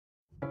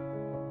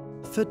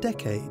For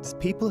decades,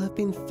 people have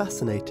been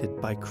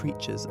fascinated by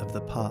creatures of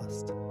the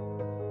past.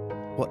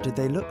 What did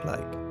they look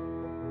like?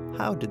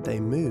 How did they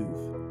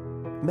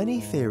move? Many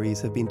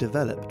theories have been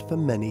developed for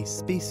many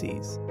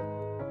species.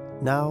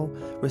 Now,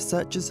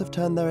 researchers have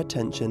turned their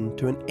attention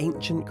to an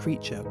ancient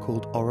creature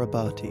called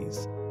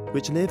Orobates,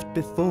 which lived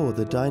before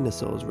the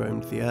dinosaurs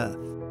roamed the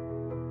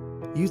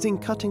Earth. Using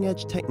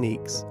cutting-edge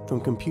techniques from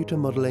computer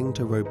modelling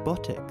to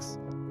robotics,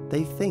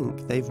 they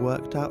think they've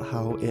worked out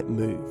how it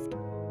moved,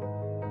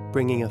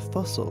 bringing a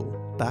fossil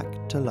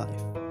back to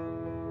life.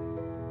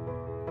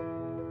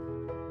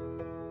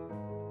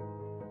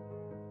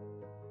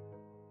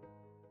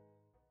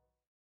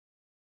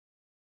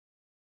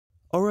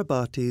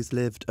 Orobates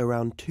lived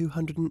around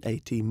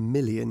 280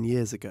 million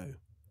years ago.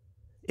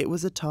 It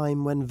was a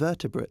time when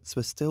vertebrates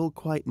were still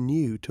quite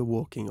new to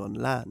walking on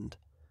land,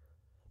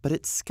 but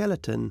its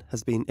skeleton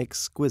has been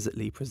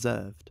exquisitely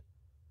preserved.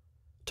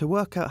 To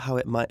work out how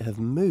it might have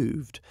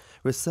moved,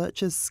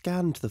 researchers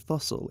scanned the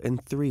fossil in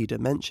 3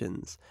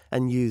 dimensions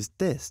and used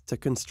this to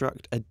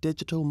construct a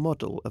digital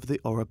model of the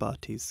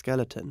Orobates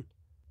skeleton.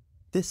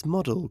 This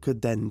model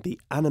could then be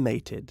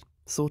animated,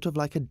 sort of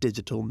like a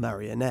digital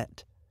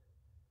marionette.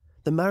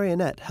 The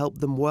marionette helped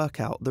them work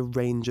out the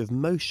range of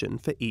motion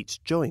for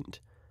each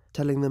joint,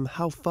 telling them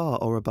how far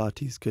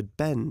Orobates could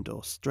bend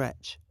or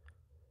stretch.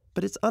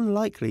 But it's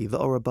unlikely that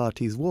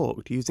Orobates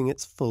walked using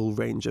its full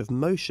range of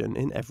motion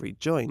in every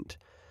joint,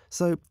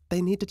 so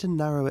they needed to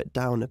narrow it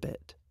down a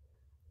bit.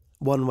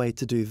 One way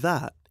to do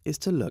that is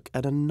to look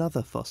at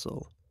another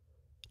fossil,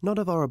 not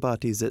of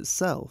Orobates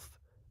itself,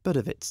 but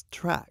of its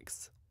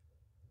tracks.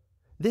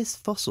 This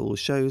fossil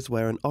shows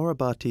where an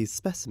Orobates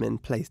specimen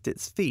placed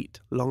its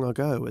feet long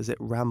ago as it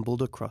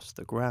rambled across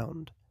the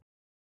ground.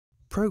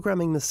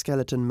 Programming the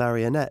skeleton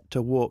marionette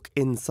to walk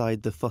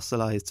inside the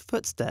fossilised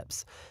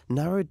footsteps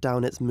narrowed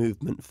down its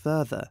movement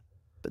further,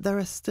 but there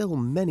are still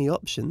many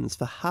options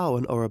for how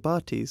an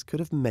Orobates could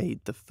have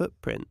made the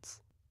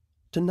footprints.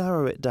 To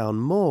narrow it down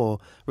more,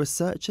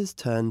 researchers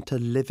turned to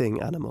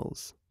living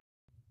animals.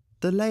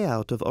 The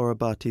layout of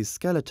Orobates'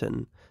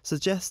 skeleton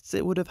suggests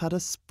it would have had a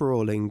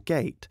sprawling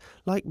gait,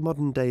 like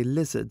modern-day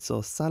lizards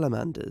or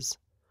salamanders.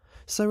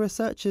 So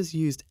researchers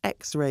used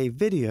X-ray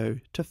video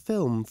to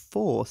film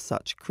 4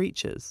 such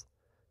creatures.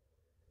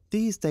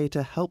 These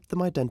data helped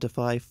them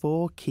identify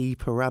 4 key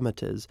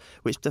parameters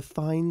which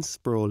define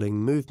sprawling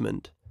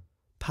movement: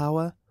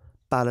 power,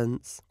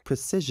 balance,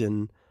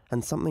 precision,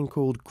 and something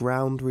called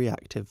ground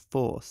reactive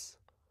force.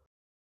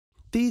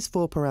 These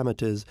 4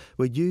 parameters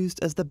were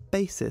used as the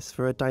basis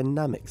for a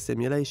dynamic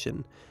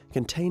simulation,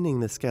 containing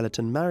the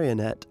skeleton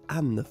marionette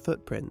and the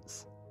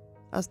footprints.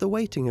 As the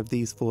weighting of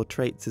these 4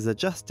 traits is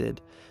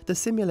adjusted, the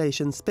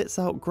simulation spits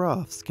out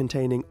graphs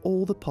containing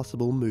all the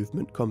possible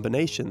movement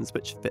combinations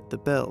which fit the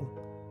bill.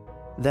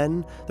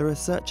 Then, the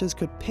researchers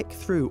could pick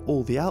through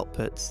all the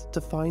outputs to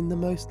find the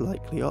most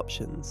likely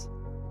options.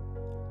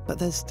 But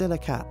there's still a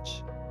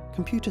catch.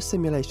 Computer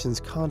simulations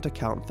can't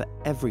account for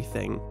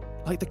everything,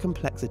 like the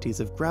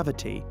complexities of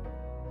gravity.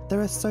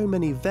 There are so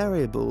many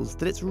variables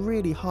that it's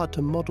really hard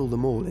to model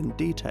them all in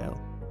detail.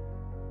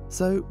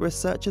 So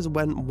researchers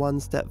went one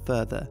step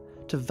further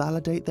to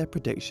validate their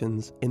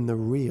predictions in the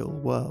real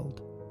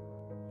world.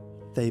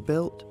 They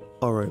built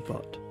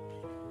Orobot.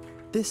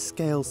 This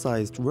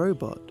scale-sized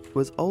robot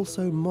was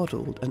also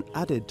modelled and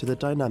added to the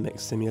dynamic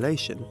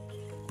simulation,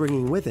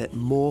 bringing with it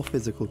more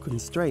physical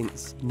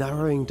constraints,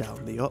 narrowing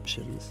down the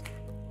options.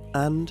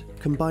 And,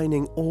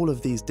 combining all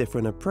of these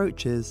different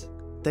approaches,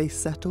 they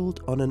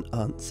settled on an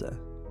answer.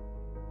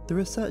 The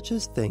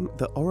researchers think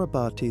that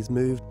Orobates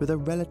moved with a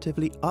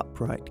relatively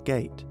upright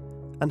gait,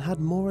 and had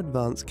more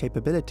advanced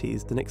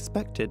capabilities than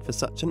expected for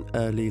such an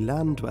early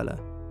land dweller,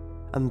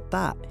 and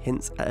that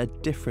hints at a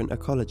different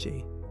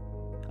ecology.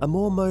 A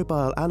more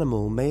mobile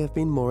animal may have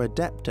been more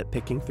adept at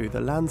picking through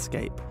the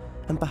landscape,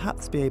 and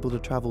perhaps be able to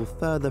travel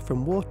further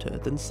from water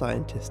than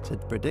scientists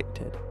had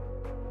predicted.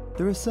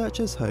 The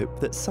researchers hope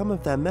that some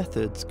of their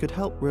methods could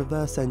help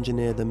reverse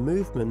engineer the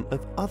movement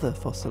of other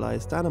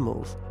fossilised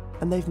animals,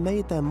 and they've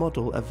made their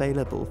model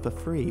available for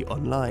free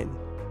online.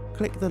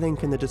 Click the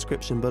link in the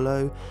description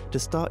below to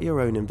start your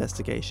own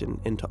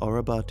investigation into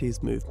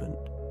Orobates' movement.